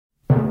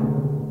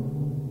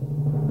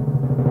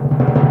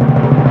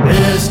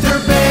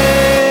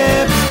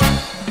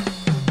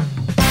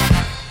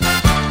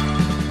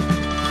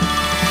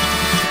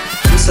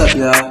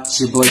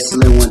your boy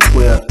Slim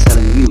 112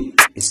 telling you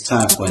it's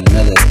time for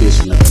another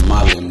edition of the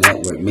Modeling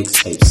Network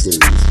mixtape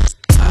series.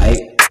 Alright,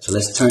 so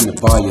let's turn the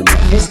volume up.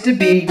 Mr.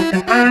 B,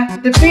 the I,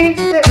 the B,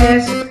 the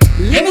S.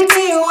 Let me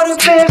tell you what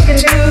a fan can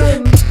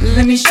do.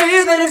 Let me show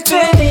you that I'm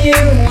fan of you.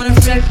 Wanna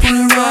flex,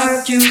 wanna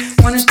rock you.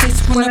 Wanna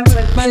taste, wanna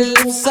put my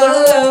lips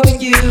all over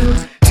you.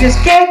 Just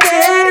can't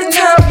get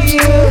enough of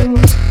you.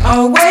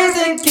 Always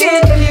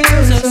thinking of you.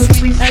 So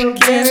sweet, so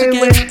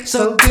carefree,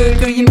 so good,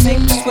 girl, you make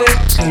me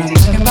sweat. I'm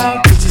talking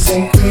about bitches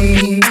and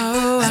cream.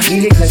 I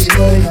need it cause you're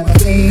rolling on my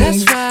feet.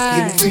 That's right.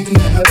 You're freaky,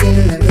 I'm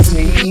feeling like a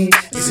queen.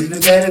 It's even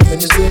better when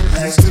it's with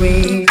ice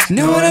cream.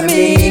 Know what I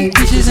mean?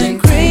 Peaches and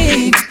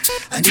cream.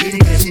 I need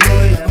it cause you're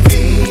rolling on my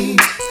feet.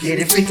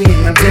 Getting freaky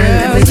in my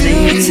blood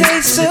limousine.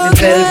 It's even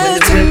better when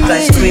it's with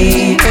ice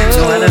cream.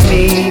 Know what I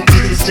mean?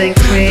 Peaches and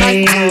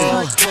cream.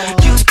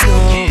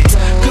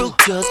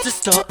 Girl, just the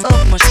star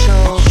of my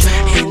show.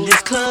 In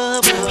this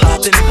club,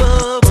 poppin'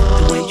 bub.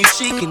 The way you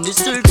shaking,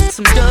 deserving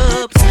some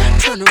dubs.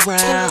 Turn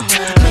around,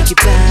 make it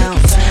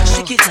bounce.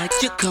 Shake it like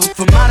you come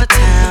from out of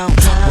town.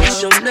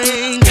 What's your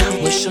name?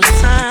 What's your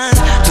sign?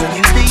 Will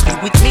you leave it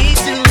with me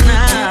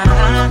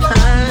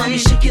tonight? Mommy,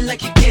 shake it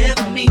like you care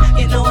for me.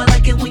 You know I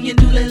like it when you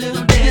do that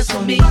little dance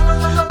for me.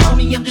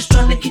 Mommy, I'm just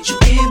trying to get you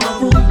in my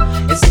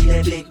room and see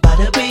that big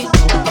bada bing,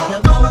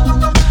 bada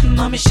boom.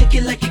 Mommy, shake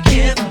it like you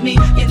care for me.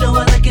 You know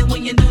I like it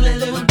when you do that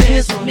little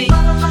dance for me.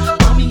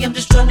 Mommy, I'm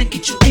just trying to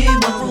get you in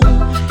my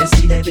room and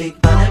see that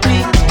big bada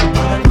bing,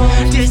 bada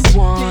boom. This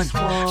one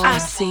I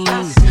seen,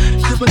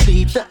 could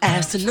believe the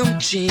ass in them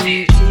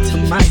jeans. To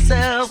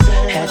myself,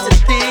 had to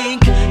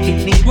think,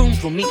 any room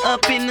for me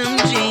up in them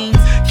jeans.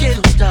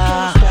 Ghetto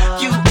star,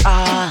 you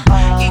are,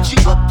 eat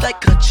you up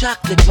like a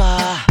chocolate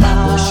bar.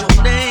 What's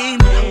your name?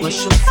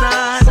 What's your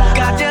sign?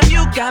 Goddamn,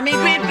 you got me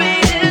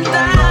repeating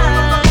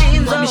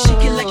lines. Mommy,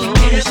 shake it like you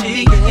care for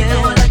me. You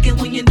know I like it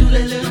when you do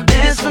that little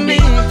dance for me.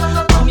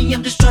 Mommy,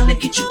 I'm just trying to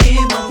get you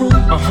in my room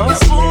and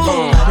see that big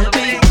bada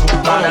bing,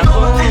 bada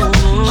boom.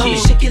 Mommy,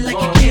 shake it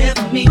like you care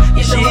for me.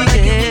 You know I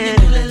like it when you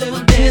do that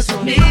little dance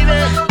for me.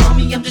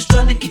 Mommy, I'm just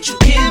trying to get you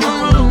in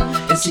my room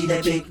and see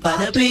that big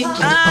bada bing,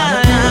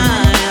 bada boom.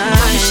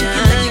 Mommy, shake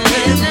it like you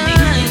care for me.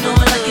 You know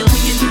I like it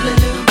when you do that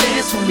little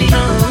dance for me.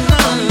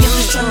 Mommy, I'm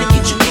just trying to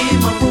get you in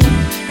my room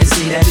and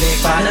see that big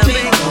bada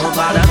bing,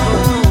 bada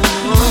boom.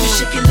 Mommy,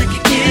 shake it like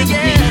you care for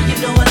me. You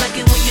know I like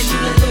it when you do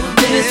that little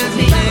dance for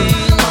me.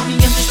 Mommy,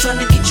 I'm just trying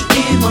to get you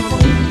in my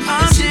room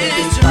and see that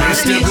big bada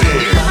bing, bada boom.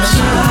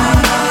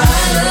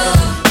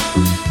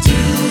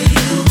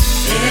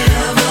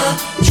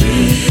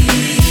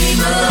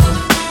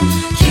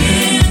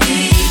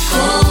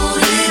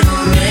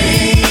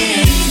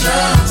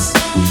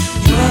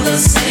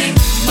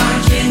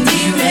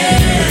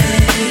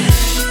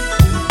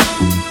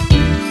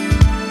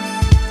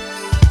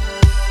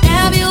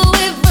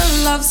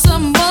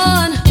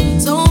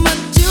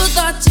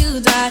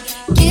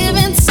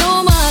 Giving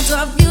so much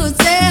of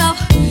yourself,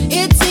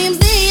 it seems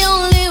the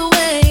only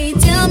way.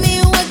 Tell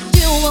me what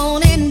you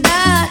want and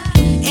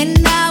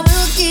I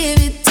will give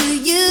it to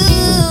you.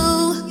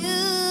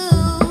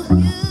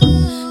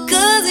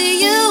 'Cause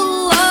you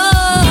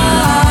are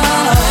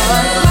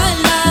my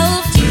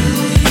love. Do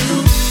you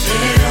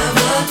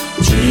ever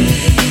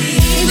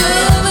dream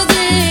of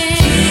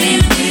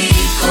keep me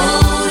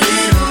cold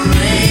in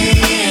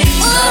rain?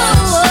 Oh,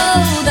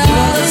 darling,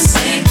 you're the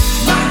same,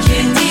 my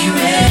candy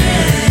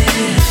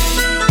red.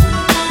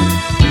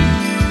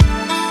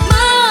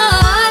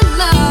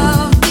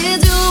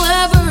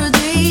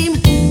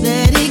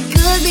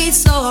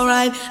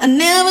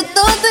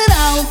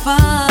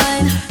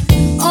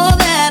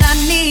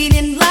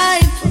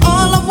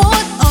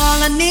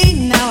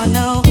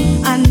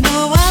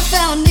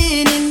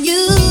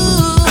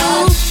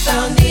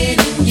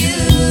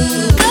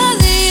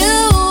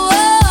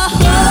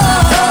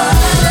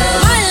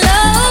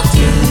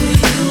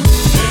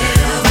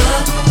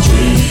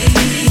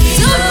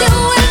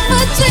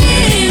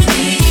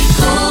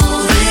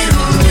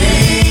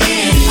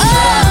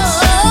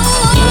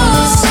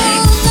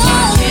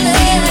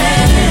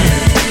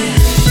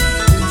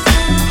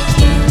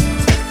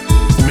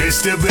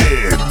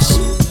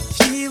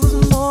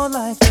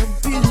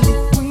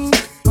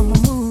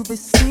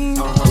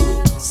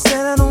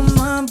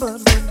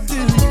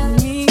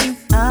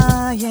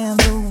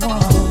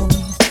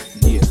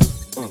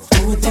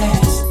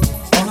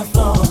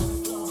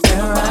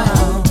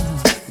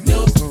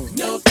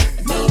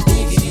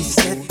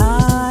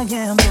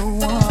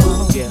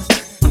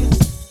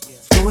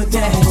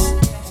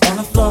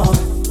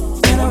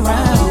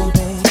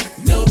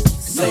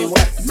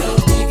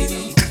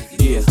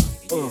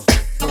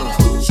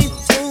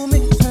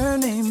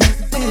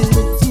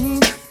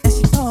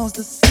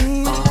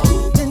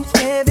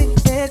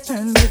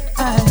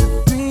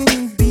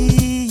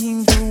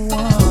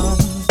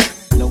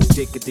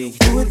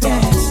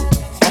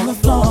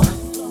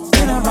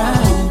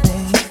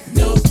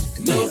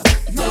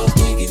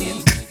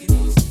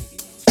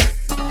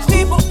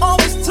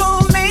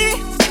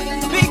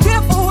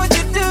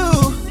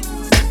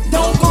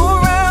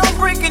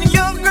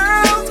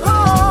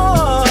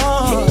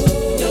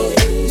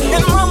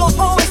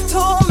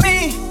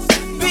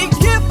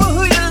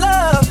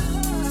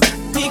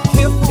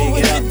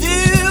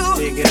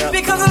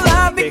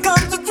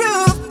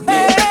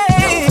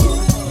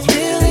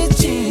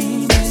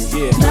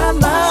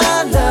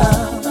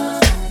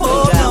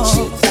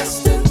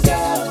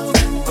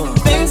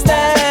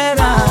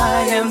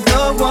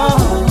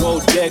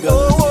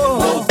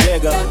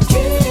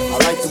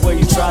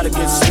 try to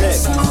get slick.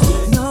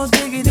 No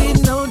diggity,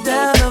 no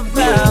doubt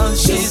about.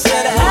 She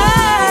said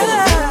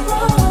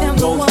I am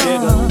the one.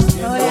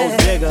 Go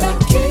digger.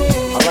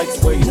 I like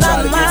the way you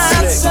try to get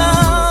slick.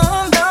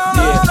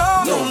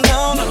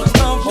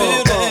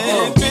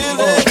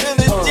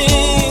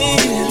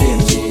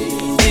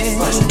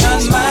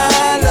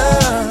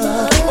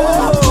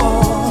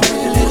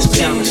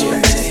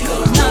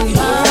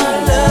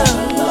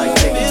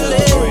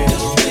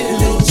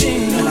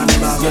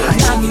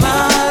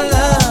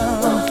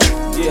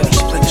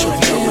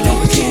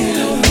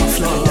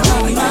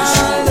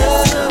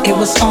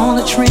 On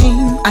a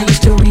dream, I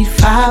used to read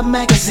 5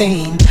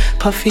 magazine.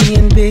 Puffy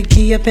and Big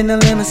E up in the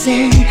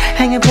limousine,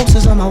 hanging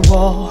posters on my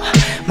wall.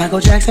 Michael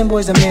Jackson,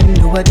 Boys II Men,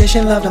 New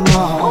Edition, loved them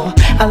all.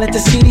 I let the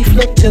CD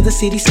flip till the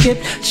CD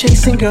skip,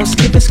 chasing girls,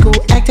 skipping school,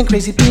 acting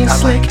crazy, being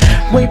slick.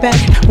 Way back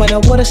when I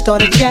would've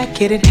started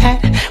jacket and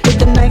hat with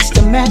the nights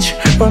to match.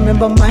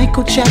 Remember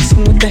Michael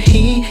Jackson with the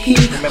he.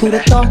 Who'd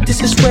have thought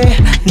this is where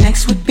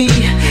next would be?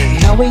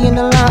 Now we in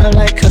the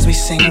limelight cause we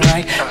sing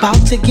right.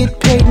 About to get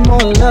paid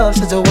more love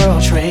since the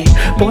world trade.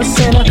 Born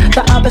center,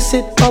 the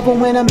opposite of a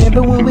winner.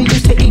 Remember when we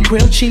used to eat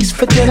grilled cheese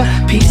for dinner?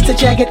 Piece to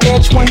Jagged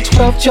Edge,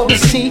 112, Joe to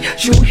C.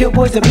 Drew Hill,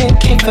 Boys II Men,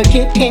 can't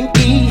forget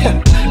N.E.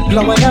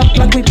 Blowing up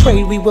like we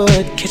prayed we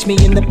would. Catch me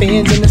in the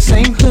bands in the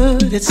same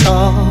hood. It's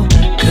all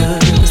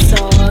good. It's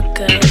all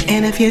good.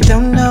 And if you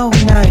don't know,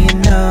 now you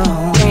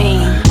know.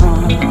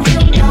 You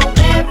know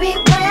very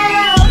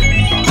well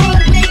who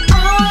we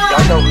are.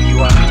 Y'all know who you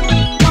are.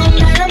 Won't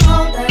let 'em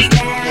hold us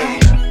down.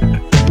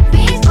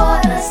 Reach for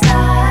the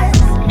stars.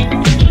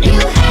 You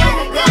had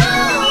it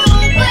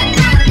gone, but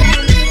not that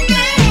many.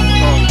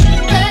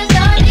 Cause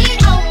you're the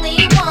only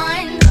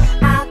one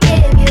I'll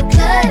give you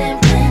good and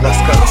plenty.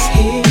 Let's go. This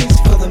here's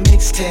for the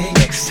mixtape.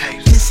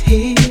 This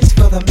here's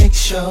for the mix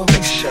show.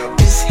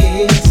 This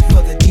here's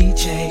for the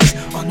DJs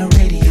on the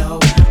radio,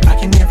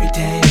 rocking every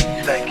day.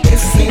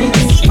 This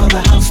is for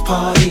the house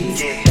party.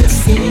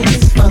 This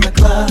is for the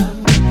club.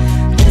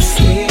 This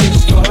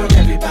is for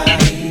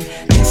everybody.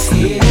 This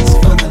is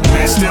for the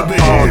Mista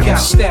Bibs. Got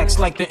stacks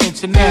like the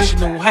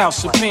International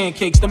House of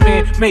Pancakes. The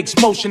man makes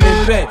motion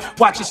in bed.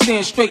 Watch it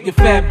stand straight, your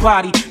fat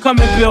body. Come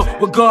and build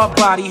with guard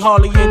body.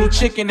 Hardly any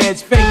chicken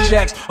heads, fake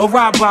jacks, or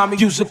ride by me.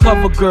 Use a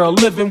cover girl.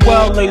 Living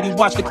well, lady.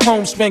 Watch the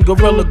chrome spin,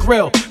 Gorilla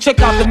Grill.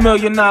 Check out the $1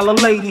 Million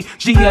Lady.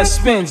 GS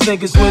spins,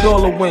 niggas with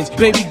all the wins.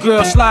 Baby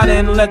girl, slide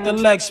in and let the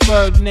legs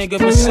spur, nigga.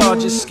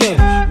 Massage your skin.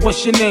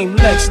 What's your name?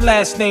 Lex.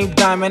 Last name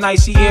Diamond.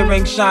 Icy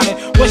earring shining.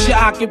 What's your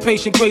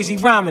occupation? Crazy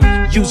rhyming.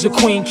 Use a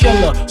queen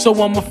killer, so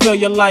I'ma feel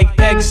you like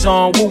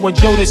Exxon. Woo and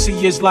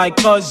Jodeci is like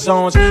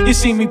cousins. You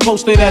see me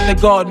posted at the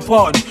garden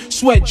party.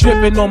 Sweat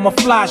dripping on my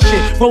fly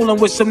shit. Rolling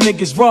with some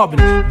niggas robbing.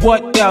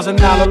 What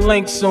 $1,000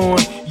 links on?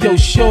 Yo,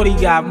 shorty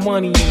got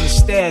money in the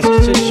stash.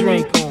 Get your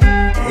drink on.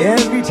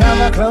 Every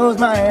time I close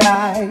my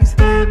eyes,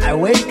 I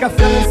wake up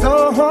feeling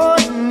so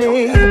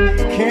horny.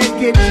 Can't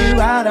get you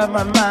out of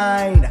my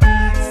mind.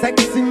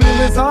 Sexing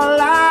you is all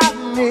I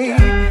need.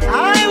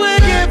 I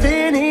would give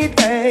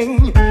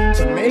anything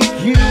to make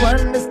you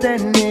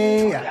understand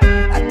me.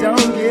 I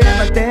don't give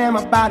a damn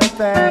about a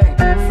thing.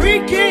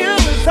 Freaking you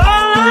is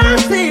all I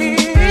see.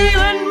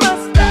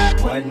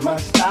 What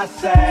must I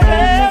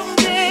say?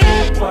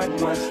 What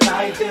must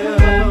I do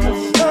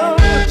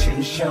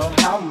to show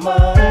how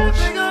much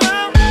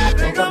I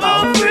think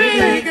about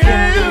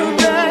freaking you,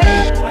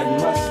 babe? What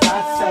must I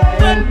say?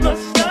 What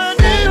must I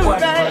do,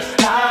 what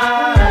must I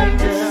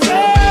do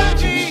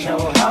to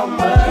show how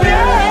much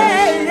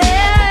I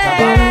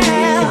think about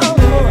freaking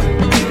you?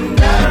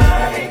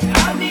 Tonight,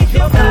 I need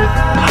your body.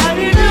 I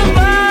need your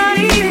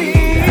body.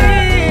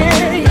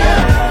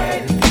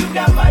 Tonight, you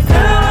got my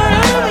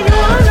time. You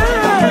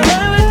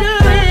wanna do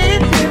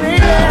it,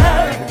 baby.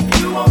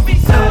 You won't be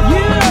sorry.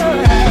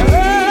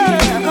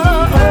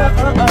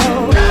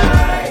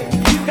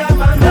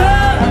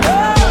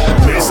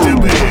 Mista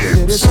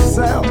Bibs. It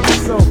sounds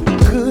so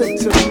good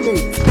to me.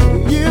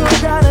 You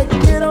gotta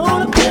get on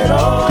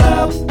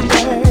up,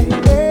 baby.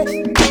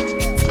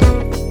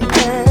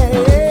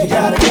 You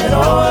gotta get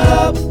on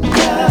up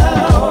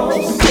now.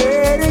 Say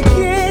it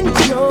again,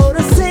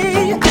 Jodeci.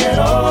 Get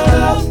on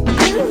up.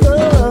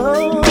 Oh,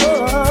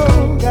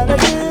 gotta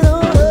get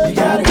on up. You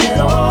gotta get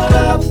on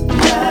up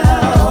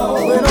now.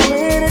 Wait a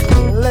minute,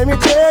 let me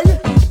tell you.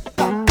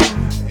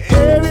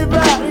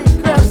 Everybody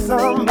grab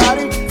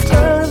somebody,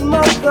 turn his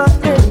mother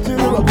into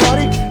a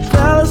party.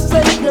 Fellas,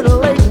 take it to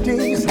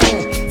ladies'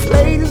 hand.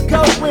 Ladies,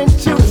 go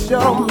into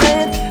your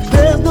man.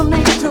 There's no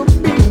need to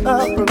be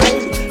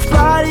afraid.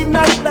 Friday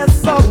night,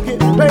 let's all get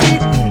paid.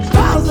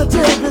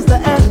 Positive is the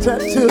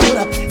attitude.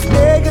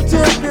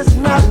 Negative is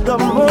not the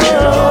move.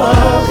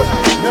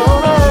 No,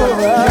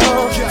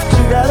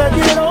 you gotta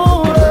get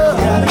on up.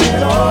 You gotta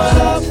get on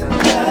up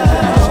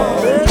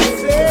now. Let's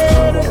say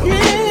it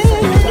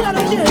again. You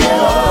gotta get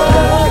on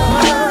up.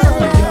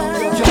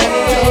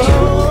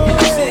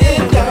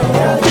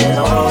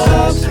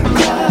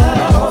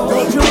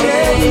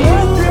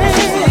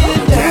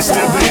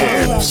 Mista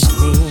Bibs.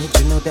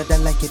 You know that I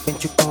like it when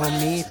you call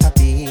me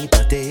papi,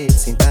 but it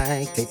seems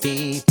like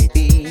baby.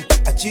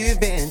 I that you've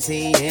been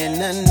seeing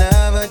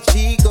another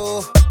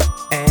Chico.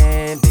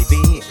 And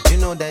baby, you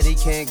know that he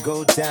can't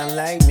go down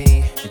like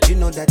me. But you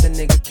know that the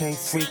nigga can't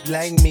freak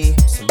like me.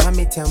 So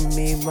mommy, tell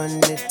me one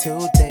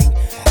little thing.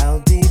 How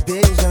deep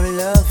is your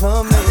love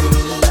for me?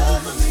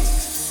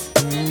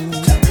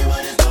 Tell me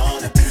what it's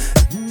gonna be.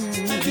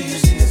 Do you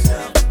see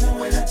yourself the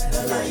way that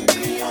you like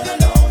me on the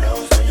low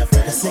nose when your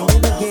friends sing it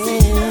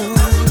again?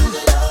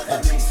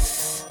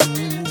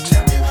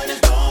 Tell me what it's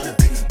gonna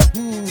be.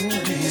 Do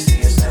you see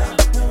yourself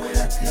the way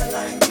that you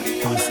like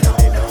me on the low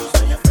nose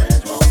when your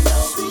friends won't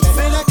know?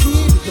 Feel like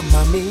you,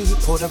 mommy,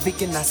 Puerto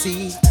Rican, I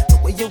see the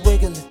way you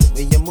wiggle it, the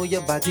way you move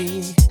your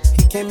body.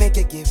 He can't make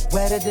it get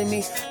wetter than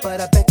me,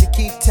 but I bet you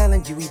keep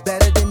telling you he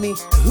better than me.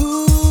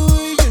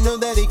 Ooh, you know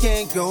that he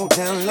can't go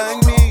down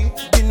like me.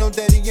 You know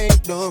that he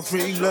ain't no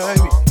freak like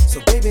me.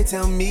 So baby,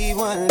 tell me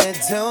one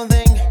little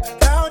thing.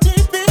 How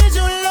deep is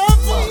your love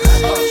for me?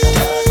 How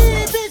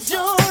deep is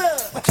your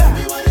love? Tell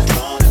me what it's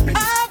gonna be.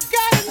 I've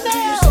gotta know. Do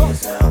you see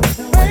yourself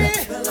the way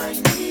that you like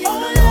me? Oh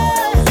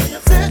yeah,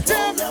 sit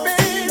down,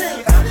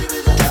 baby. How deep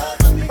is your love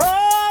for me?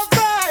 All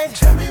right.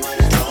 Tell me what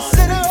it's gonna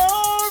be.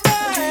 All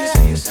right. Do you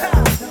see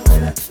yourself the way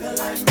that you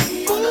like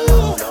me? On the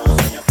low nose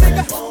when your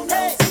friends won't know.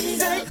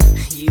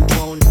 You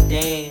wanna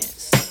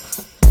dance,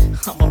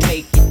 I'ma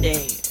make you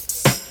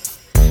dance.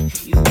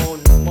 You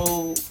wanna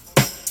move,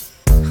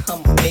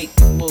 I'ma make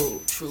you move.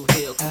 True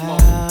Hill, come on.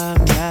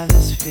 I've got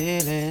this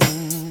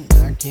feeling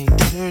I can't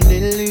turn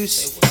it loose.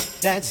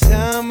 That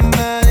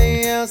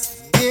somebody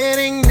else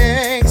getting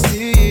next to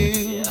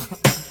you.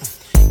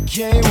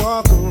 Can't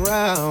walk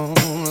around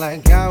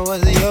like I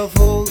was your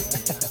fool.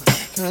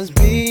 Cause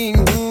being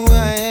who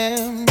I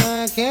am,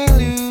 I can't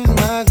lose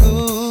my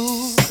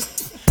cool.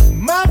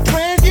 My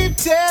friends keep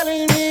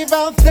telling me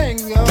about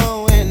things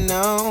going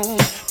on,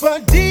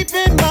 but deep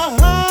in my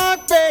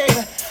heart,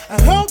 babe,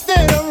 I hope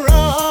that I'm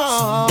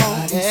wrong.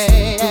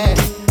 Yeah.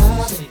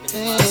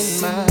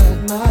 In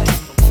my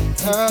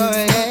oh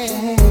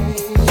yeah.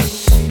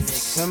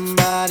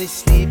 Somebody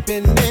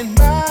sleeping in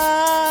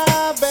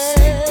my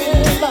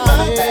bed,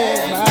 my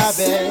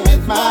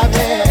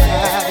bed.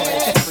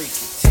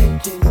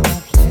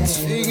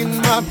 Taking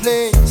my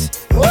place.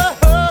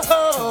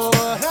 Whoa,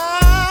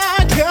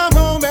 I come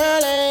home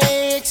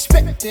early,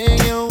 expecting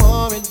a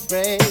warm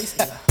embrace,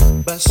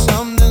 but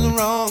something's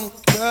wrong,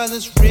 'cause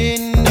it's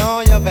written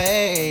on your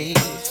face.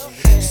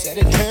 Said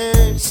it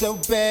hurt so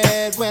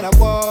bad when I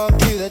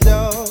walked through the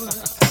door.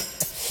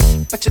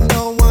 But you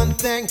know one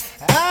thing,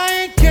 I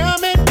ain't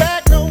coming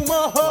back no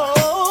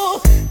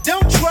more.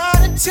 Don't try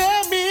to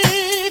tell me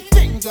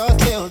things are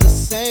still the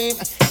same,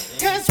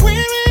 'cause we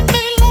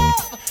made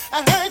love, I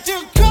heard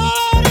you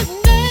call his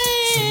name.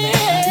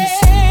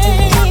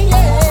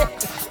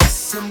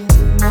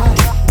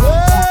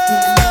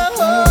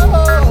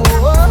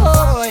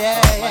 Whoa,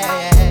 yeah.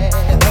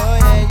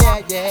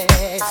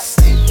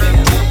 Sleeping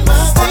in my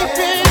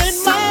bed,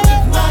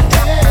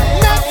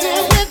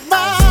 nothing with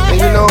my. And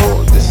you know,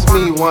 this is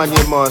me,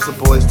 Wanya Mars, the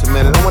Boys to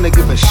Men, and I want to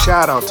give a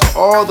shout out to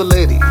all the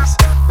ladies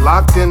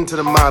locked into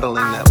the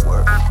Modeling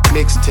Network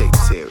mixtape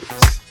series.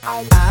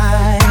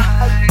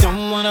 I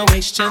don't wanna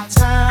waste your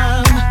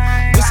time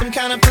with some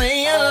kind of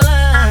player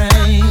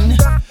line,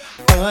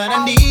 but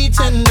I need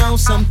to know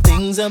some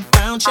things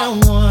about your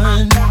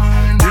one.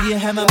 Do you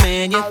have a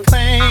man you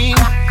claim?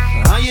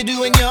 Are you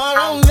doing your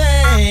own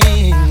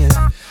thing?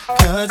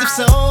 'Cause if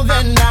so,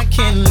 then I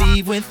can't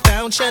leave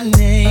without your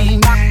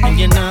name and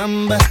your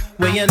number,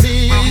 where you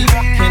live.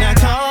 Can I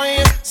call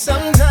you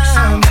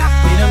sometime?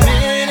 Wait a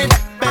minute,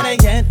 better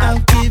yet, I'll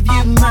give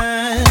you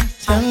mine.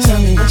 Tell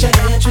me what your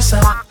interests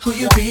are, who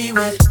you be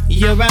with.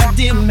 Your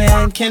ideal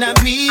man, can I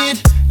be it?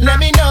 Let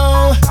me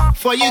know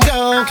before you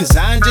go, 'cause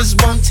I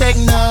just won't take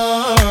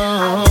no.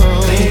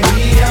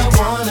 Baby, I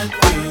wanna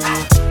do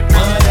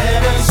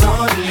whatever's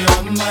on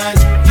your mind.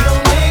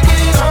 You'll make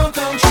it all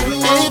come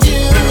true if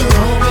you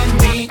roll with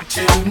me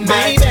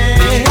tonight.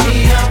 Baby,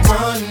 I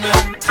wanna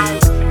do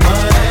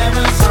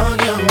whatever's on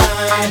your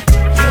mind.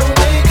 You'll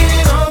make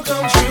it all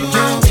come true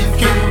if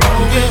you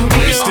roll with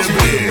me Mista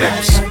Bibs.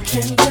 tonight. I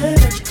can't let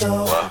it go,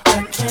 I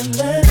can't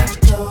let it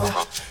go,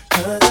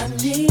 'cause I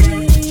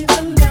need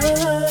the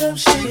love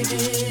she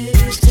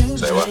gives to me.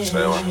 Say what? I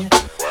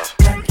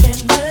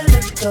can't let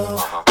it go,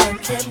 I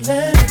can't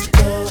let it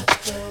go,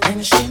 and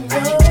she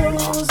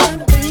knows that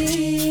we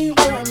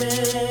were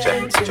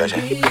meant to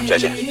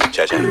be.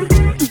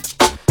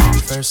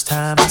 First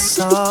time I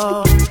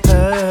saw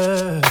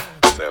her,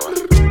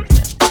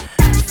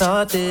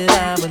 thought that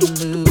I would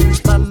lose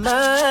my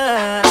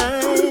mind.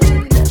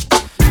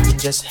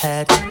 Just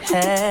had to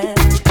have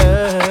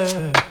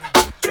her.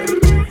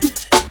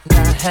 I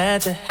had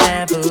to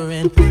have her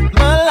in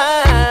my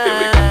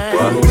life.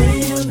 The way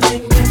you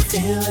make me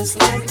feel is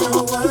like no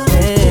one I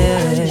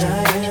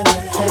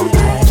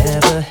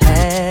ever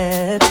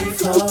had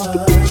before.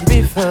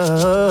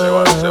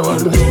 Say what?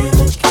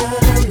 The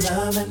kind of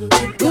love and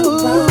make a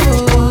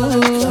woman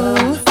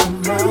come from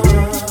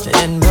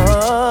and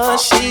more.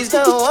 She's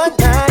the one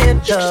I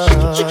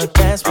adore.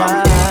 That's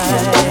why I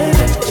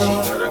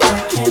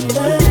can't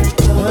let it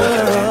go.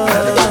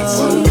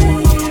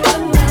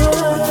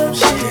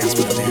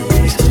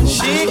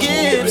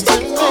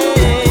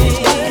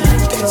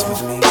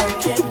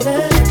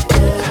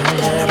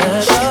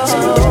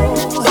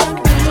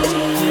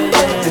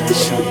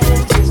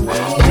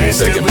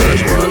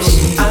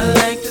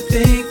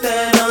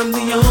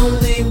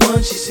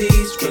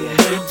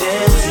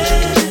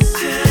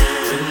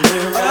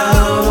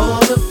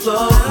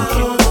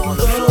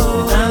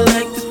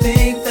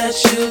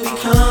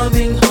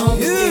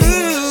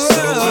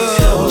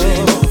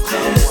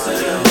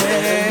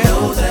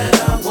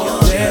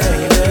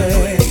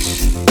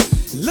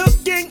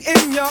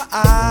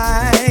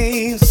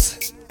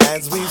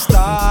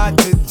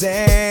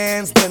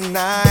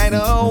 night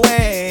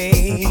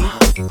away.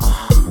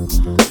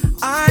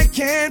 I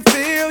can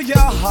feel your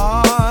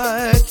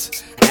heart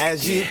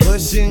as you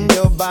pushing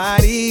your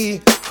body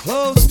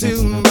close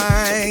to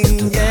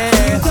mine, yeah.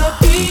 To the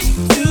beat,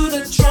 to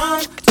the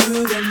drum, to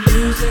the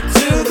music,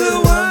 to the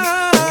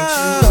world. Don't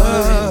you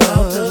worry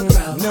about the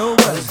crowd, no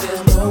worries,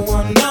 there's no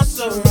one else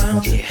around.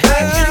 I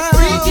can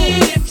freak it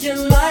if you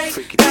like, I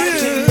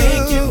can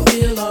make you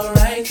feel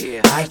alright.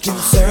 I can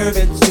serve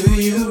it to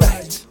you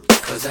right,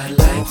 cause I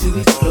like to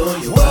explore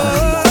your body.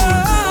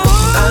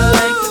 I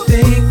like to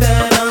think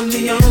that I'm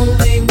the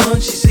only one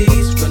she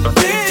sees when we're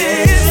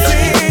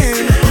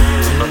dancing.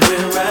 When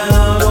we're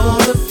out on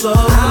the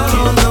floor.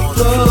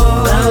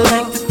 I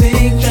like to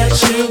think that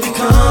you'll be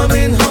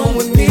coming home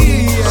with me.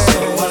 So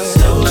I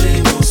slowly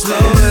move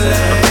slowly.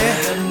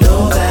 I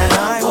know that I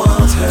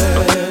want her.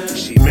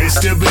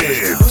 Mista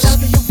Bibs.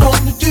 Whatever you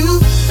wanna do,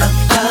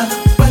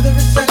 whether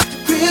it's at the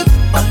crib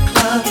or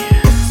club,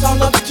 it's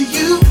all up to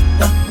you.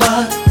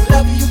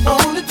 Whatever you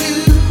wanna do,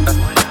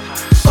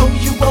 so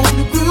you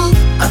wanna groove.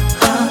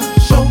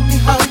 Show me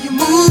how you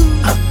move.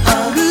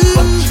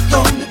 What you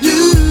gonna do?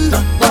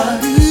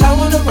 I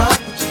wanna rock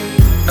with you.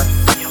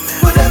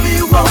 Whatever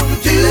you wanna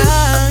do.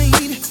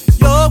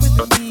 You're with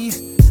me,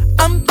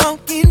 I'm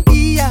talking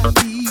VIP.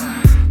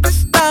 This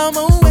time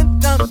I'm with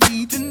me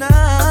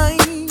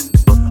tonight.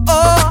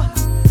 Oh,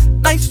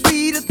 nice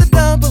sweet at the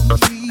double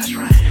tree.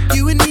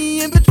 You and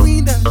me in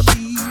between the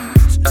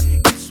sheets.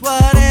 It's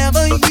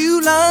whatever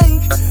you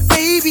like,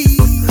 baby.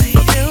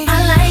 I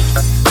like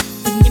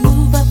when you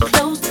move up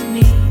close to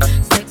me,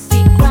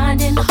 sexy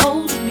grinding,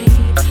 holding me,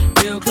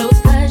 real close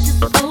 'cause you're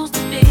supposed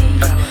to be,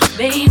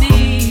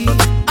 baby.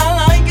 I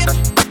like it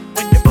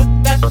when you put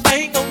that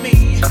thing on me,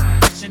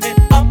 pushing it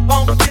up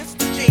on against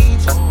the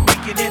jeans,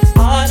 making it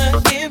harder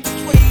in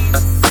between,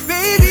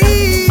 baby.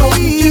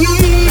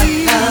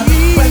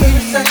 Whether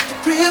it's at the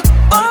crib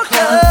or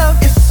club,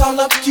 it's all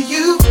up to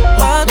you.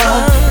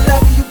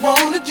 Whatever you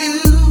wanna do,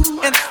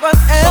 It's so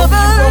whatever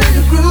you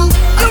wanna groove.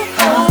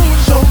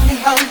 Show me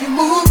how you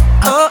move.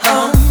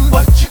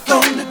 What you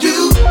gonna do?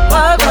 I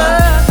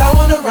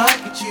wanna rock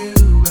with you.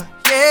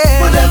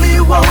 yeah. Whatever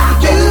you wanna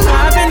do.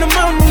 I'm in the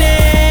morning,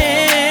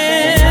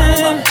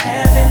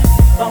 Having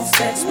phone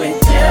sex with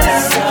you.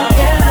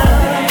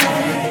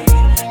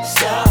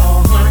 So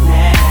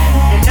honey,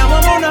 and now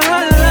I'm on the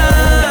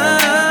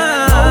hotline.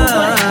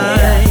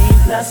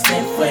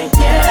 lusting for you.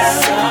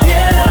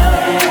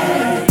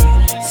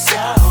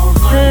 So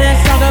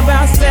Let's talk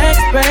about sex,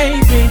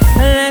 baby.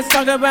 Let's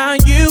talk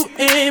about you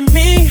and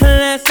me.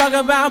 Let's talk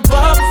about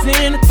bubbles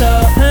in the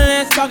tub.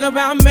 Let's talk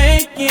about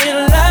making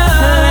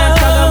love. Let's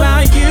talk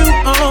about you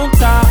on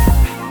top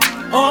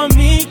or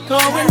me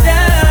going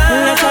down.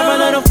 Let's have a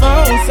little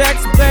phone sex,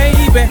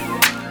 baby,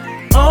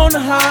 on the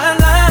hotline.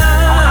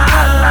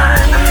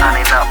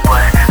 Signing up,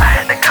 but I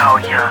had to call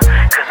ya,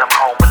 cause I'm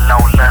home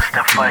alone,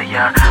 lusting for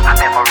ya. I'm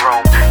in my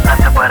room,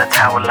 nothing but a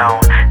towel on.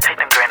 Take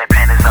them granny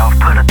panties off,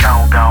 put a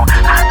thong on. I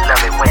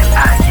love it when I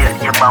hear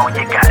you moan.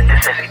 You got the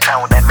sexy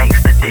tone that makes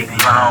the dick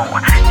long.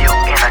 You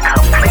in a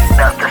complete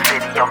other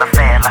city on the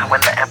fan line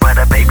with nothing but a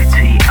baby T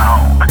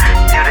on.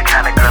 You the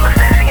kind of girl that's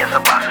sexy in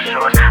some boxer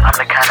shorts. I'm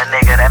the kind of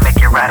nigga that make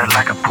you ride it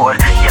like a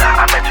Porsche.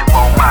 Yeah, I met you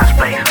on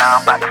MySpace. Now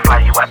I'm about to fly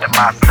you out to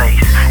my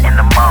place in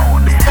the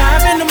morning.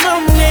 5 in the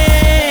morning,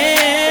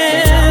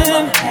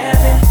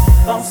 having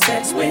phone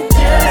sex with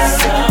you.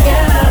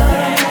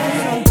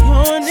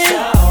 honey,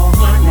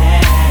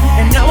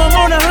 and now I'm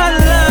on the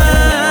hotline.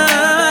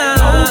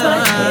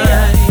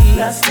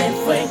 Lusting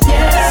for you.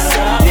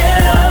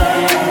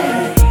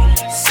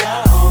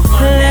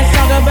 Let's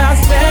talk about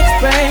sex,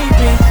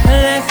 baby.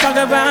 Let's talk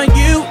about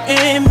you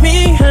and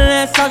me.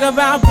 Let's talk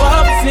about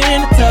bubbles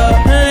in the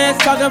tub. Let's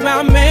talk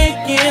about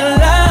making love.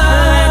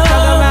 Let's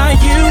talk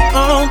about you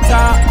on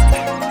top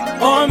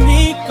or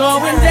me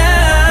going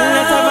down.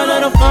 Let's have a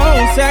little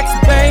phone sex,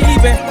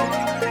 baby,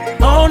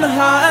 on the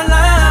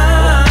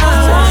hotline.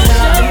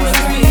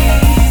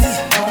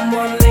 No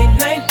more late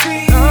night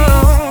creep. No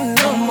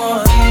more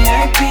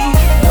VIP.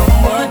 No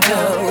more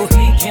dough.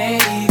 We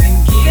can't even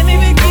get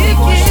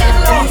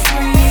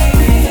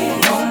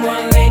no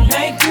more late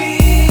night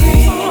creep.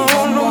 No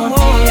more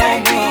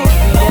VIP.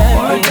 No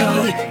more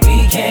dough. We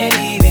can't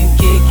even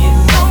kick it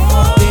no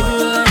more. Baby,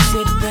 relax,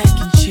 sit back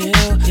and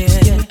chill. Yeah,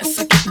 give me a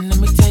second and let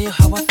me tell you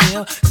how I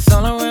feel. 'Cause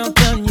all around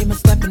town, you've been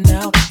stepping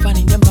out,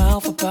 finding your mouth.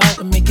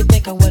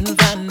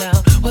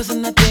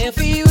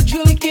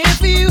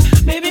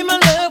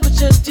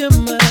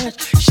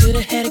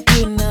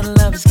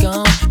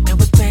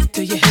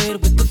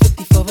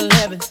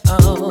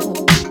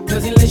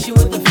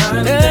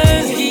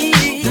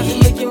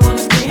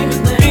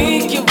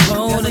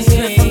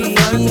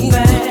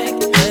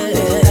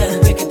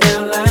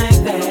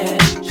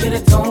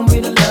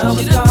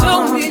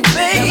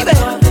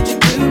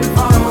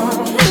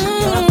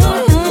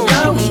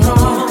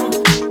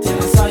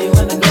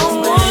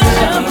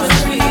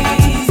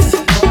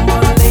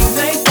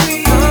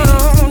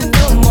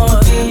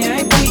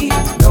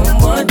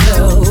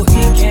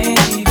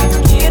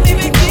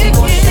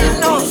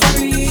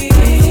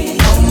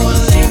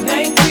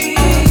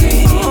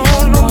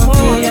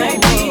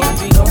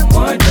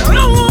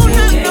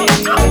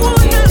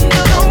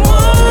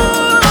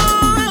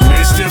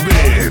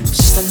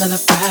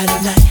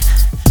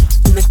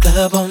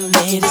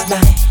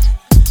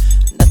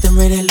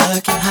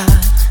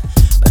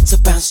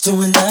 to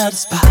another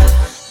spot.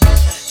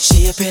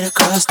 She appeared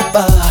across the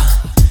bar,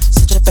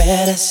 such a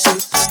badass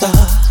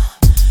superstar,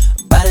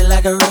 body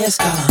like a race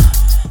car.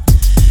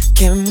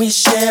 Can we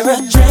share a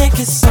drink?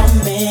 It's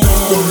on me.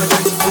 Pour a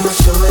drink for my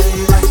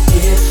shorty right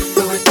here.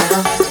 Throw it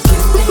down,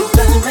 give me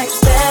the next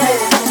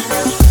step.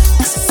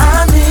 'Cause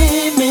I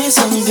need me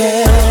some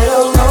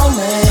ghetto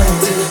romance.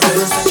 To the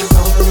girls that you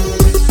rollin'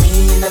 with me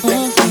in the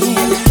backseat,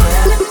 and you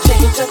gotta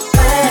change your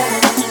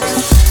plans.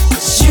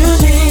 'Cause you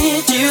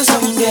need you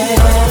some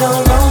ghetto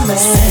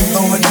romance.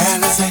 Oh,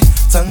 analysis,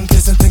 tongue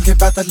kissing, thinking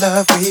about the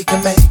love we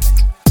can make.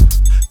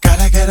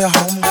 Gotta get her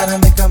home, gotta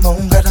make her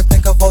moan, gotta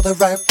think of all the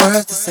right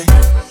words to say.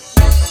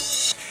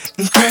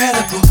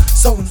 Incredible,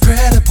 so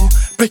incredible.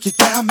 Break it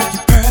down, make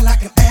it purr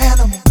like an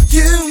animal.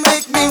 You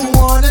make me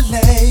wanna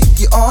lay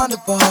you on the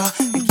bar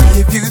and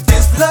give you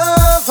this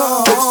love.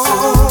 It's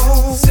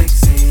so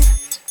sexy,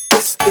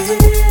 it's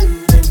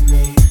in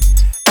me.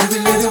 Every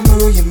little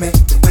move you make,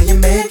 the way you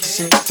make it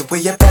shake, the way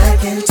you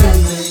back into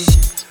me.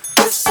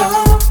 It's so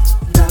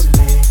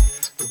lovely,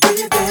 the way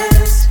you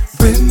dance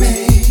with me.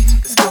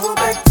 Let's go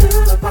back to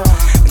the bar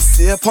and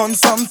sip on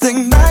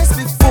something nice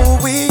before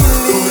we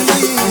leave.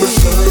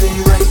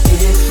 Right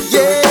here,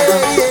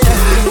 yeah, yeah.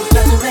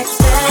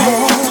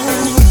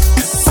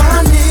 Cause I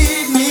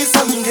need me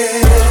some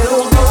ghetto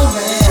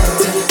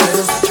romance.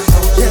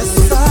 Yes,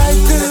 I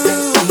do.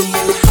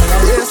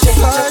 Yes,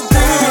 I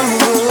do.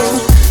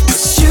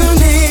 'Cause you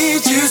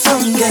need you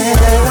some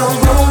ghetto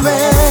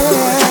romance.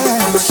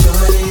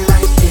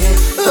 Right here.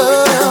 Oh.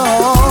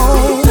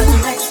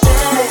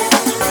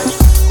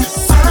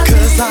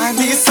 'Cause I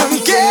need some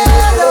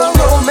ghetto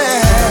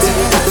romance.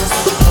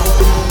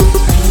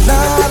 La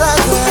da da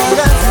da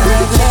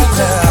da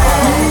da.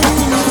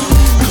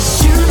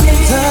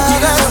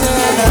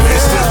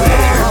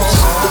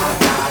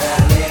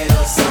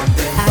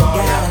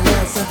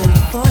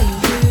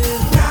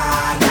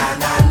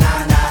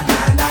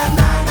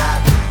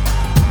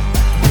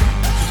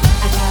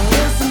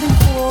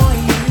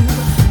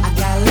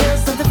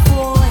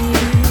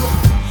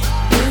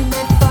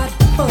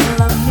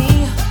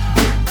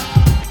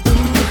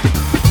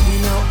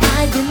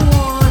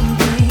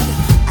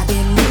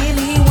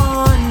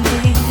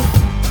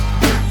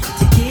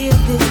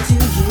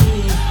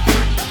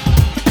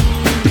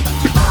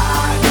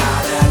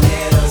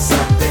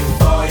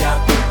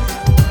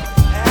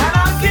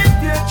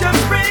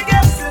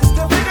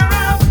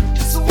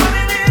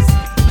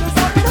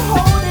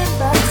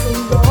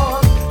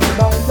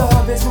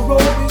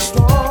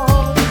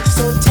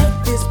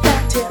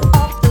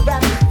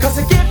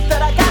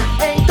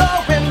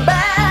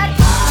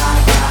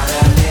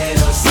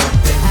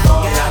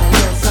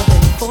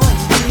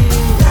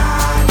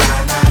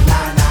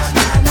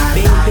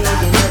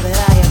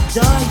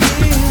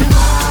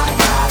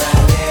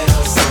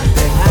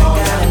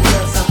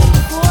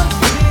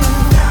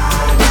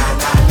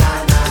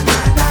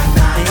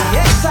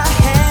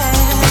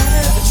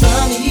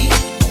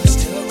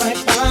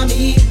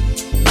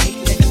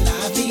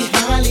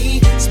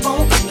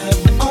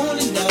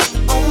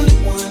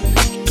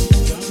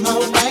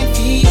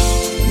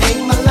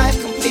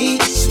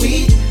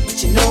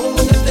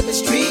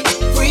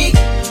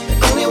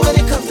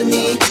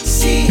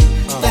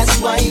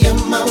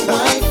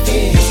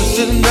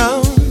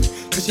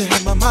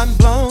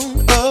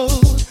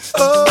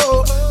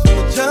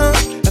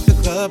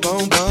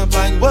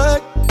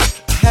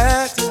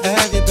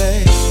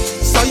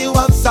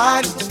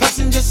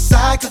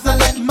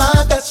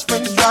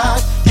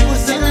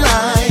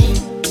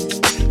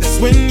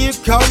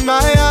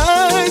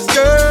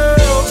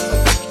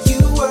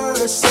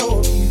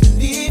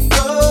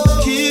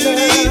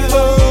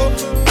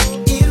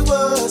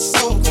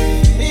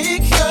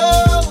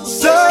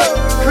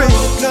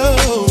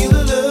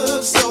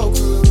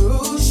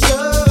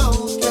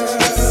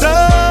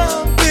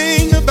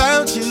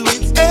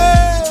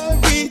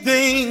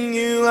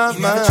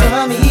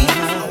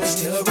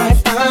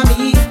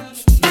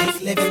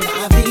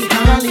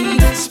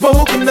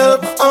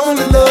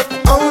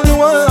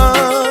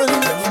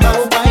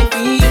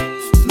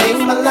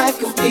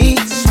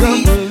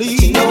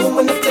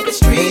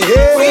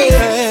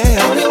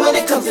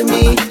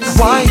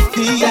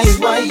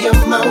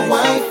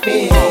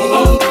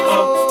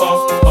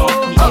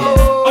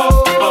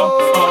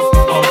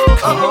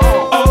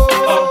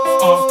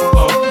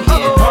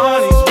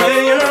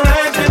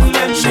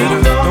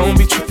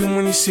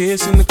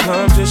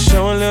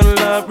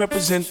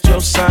 Represent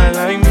your side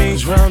like me.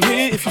 'Cause round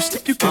here, if you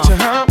stick, you get your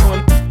hot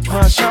one.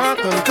 My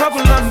shotgun, a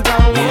couple of them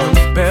down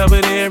one.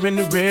 Belvedere in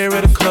the rear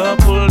of the club,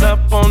 pulled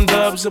up on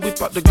dubs, and we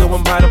about to go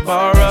and buy the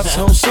bar up.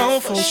 So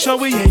for sure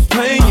we ain't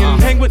playing.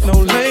 Hang with no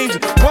lames,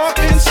 walk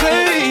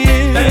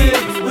insane. Hey,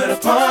 where the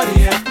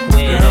party at?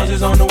 Girls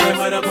is on the way,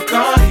 where the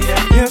Bacardi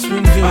at? Yes, we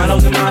do.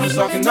 Bottles and models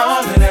talking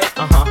all of that.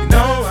 You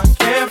know I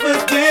can't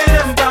forget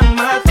about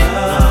my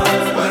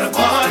love. Where the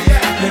party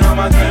at? And all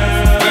my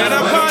girls. Where the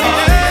party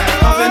at?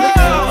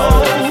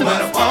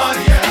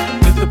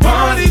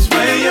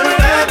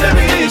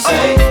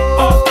 Say,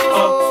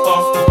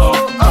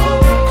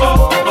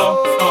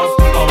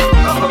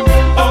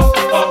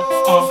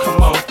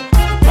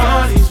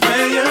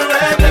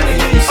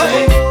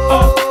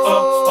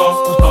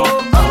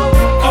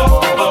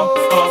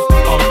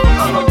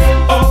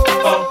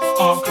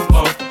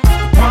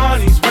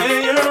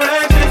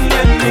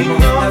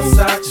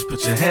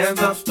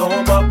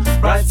 up.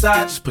 Right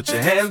side, just put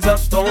your hands up,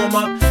 throw 'em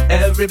up.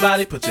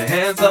 Everybody put your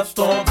hands up,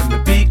 throw 'em. When the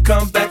beat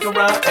come back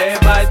around,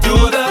 everybody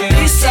do it up.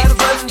 East side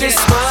run this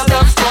world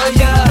up for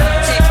ya.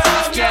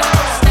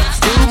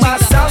 Do my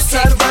south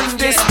side run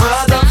this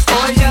world up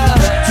for ya.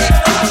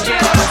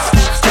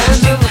 And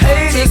them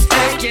haters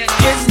ain't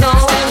getting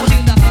on.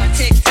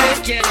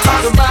 Ain't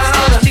talking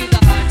about it.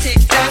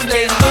 And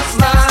they look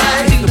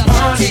like the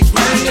party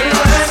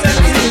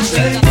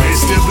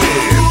Mista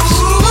Bibs.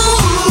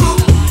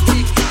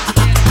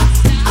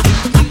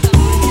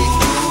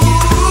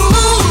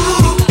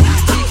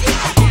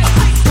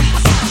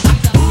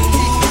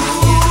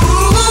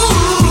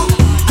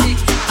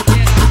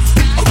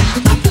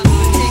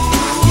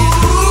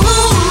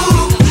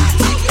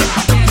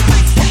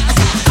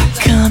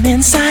 Come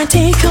inside,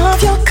 take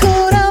off your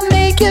coat, I'll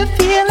make you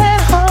feel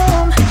at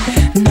home.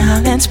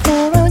 Now let's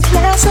pour a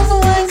glass of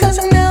wine, 'cause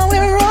now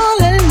we're all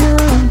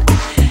alone.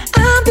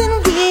 I've been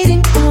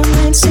waiting all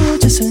night, so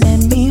just let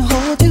me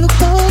hold you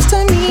close to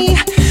me.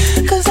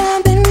 'Cause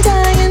I've been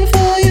dying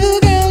for you,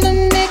 girl, to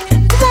make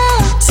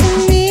love to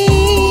me.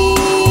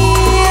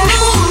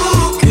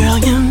 Girl,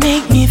 you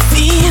make me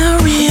feel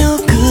real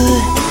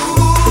good.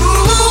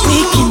 We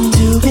can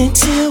do it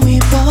till we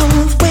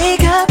both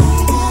wake up.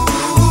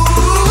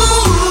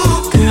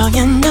 Girl,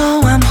 you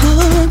know I'm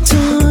hooked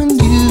on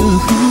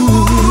you.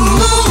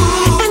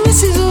 And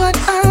this is what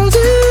I'll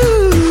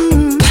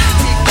do.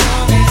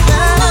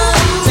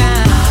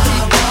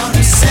 I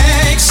wanna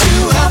sex you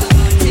up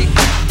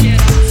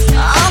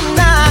all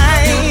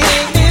night.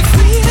 Make me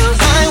feel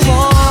I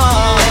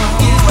want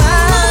you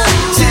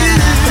to.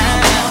 I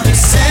wanna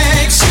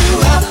sex you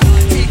up.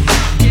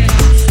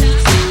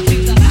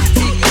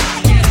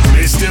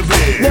 Mista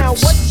Bibs. Now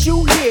what you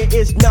hear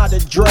is not a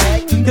drag,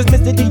 'cause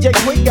Mr. DJ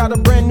Quick got a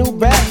brand new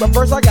bag. But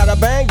first I gotta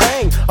bang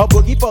bang, a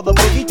boogie for the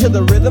boogie to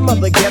the rhythm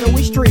of the ghetto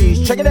streets.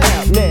 Check it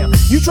out now.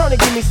 You tryna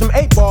give me some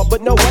 8-ball,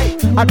 but no way.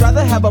 I'd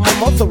rather have a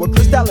mimosa with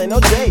Cristal and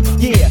OJ.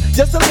 Yeah,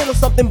 just a little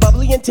something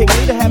bubbly and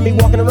tingly to have me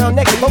walking around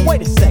naked. But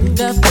wait a second.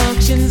 The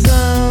function's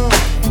on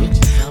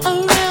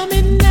around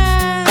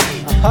midnight.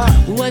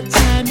 What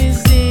time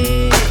is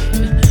it?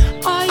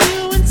 Are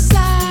you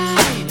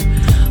inside?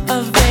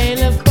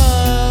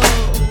 Available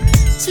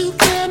to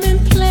come and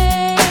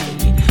play?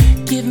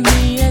 Give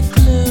me a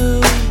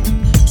clue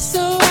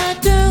so I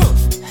don't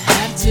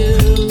have to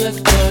look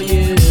for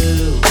you.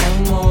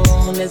 Come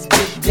on, let's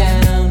get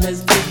down,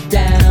 let's get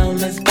down,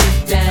 let's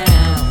get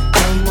down.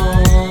 Come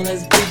on,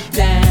 let's get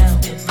down.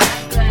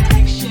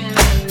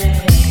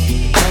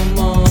 Come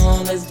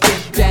on, let's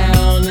get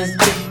down, let's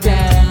get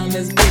down,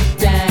 let's get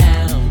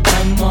down.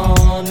 Come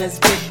on, let's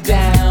get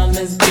down,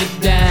 let's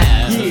get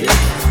down.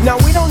 Yeah. Now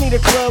we don't need a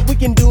club, we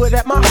can do it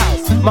at my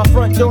house. My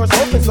front door's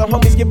open so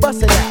homies get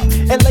busted out.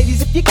 And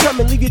ladies, if you come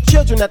and leave your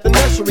children at the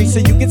nursery so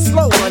you get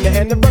slow on the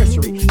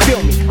anniversary.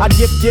 Feel me, I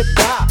dip,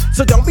 die.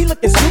 So don't be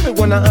looking stupid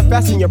when I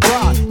unfasten your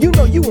bra. You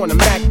know you wanna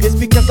mac this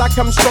because I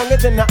come stronger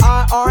than the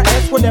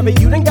IRS whenever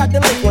you done got the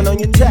link one on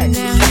your text.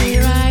 Now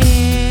here I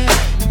am,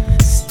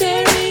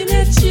 staring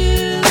at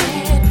you.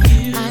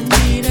 I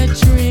need a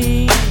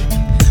drink.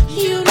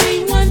 You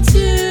need one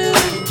too.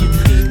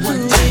 Who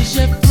is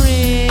your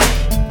friend?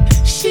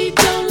 She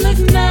don't look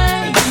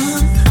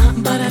nice,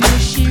 but I know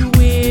she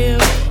will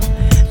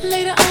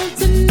later on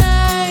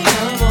tonight.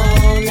 Come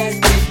on, let's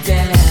get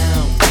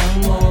down.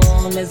 Come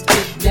on, let's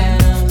get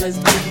down. Let's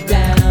get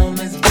down.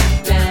 Let's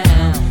get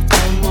down.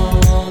 Come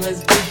on,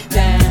 let's get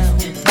down.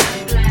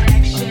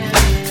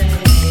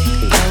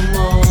 Come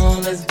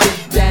on, let's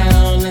get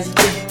down. Let's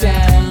get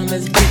down.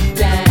 Let's get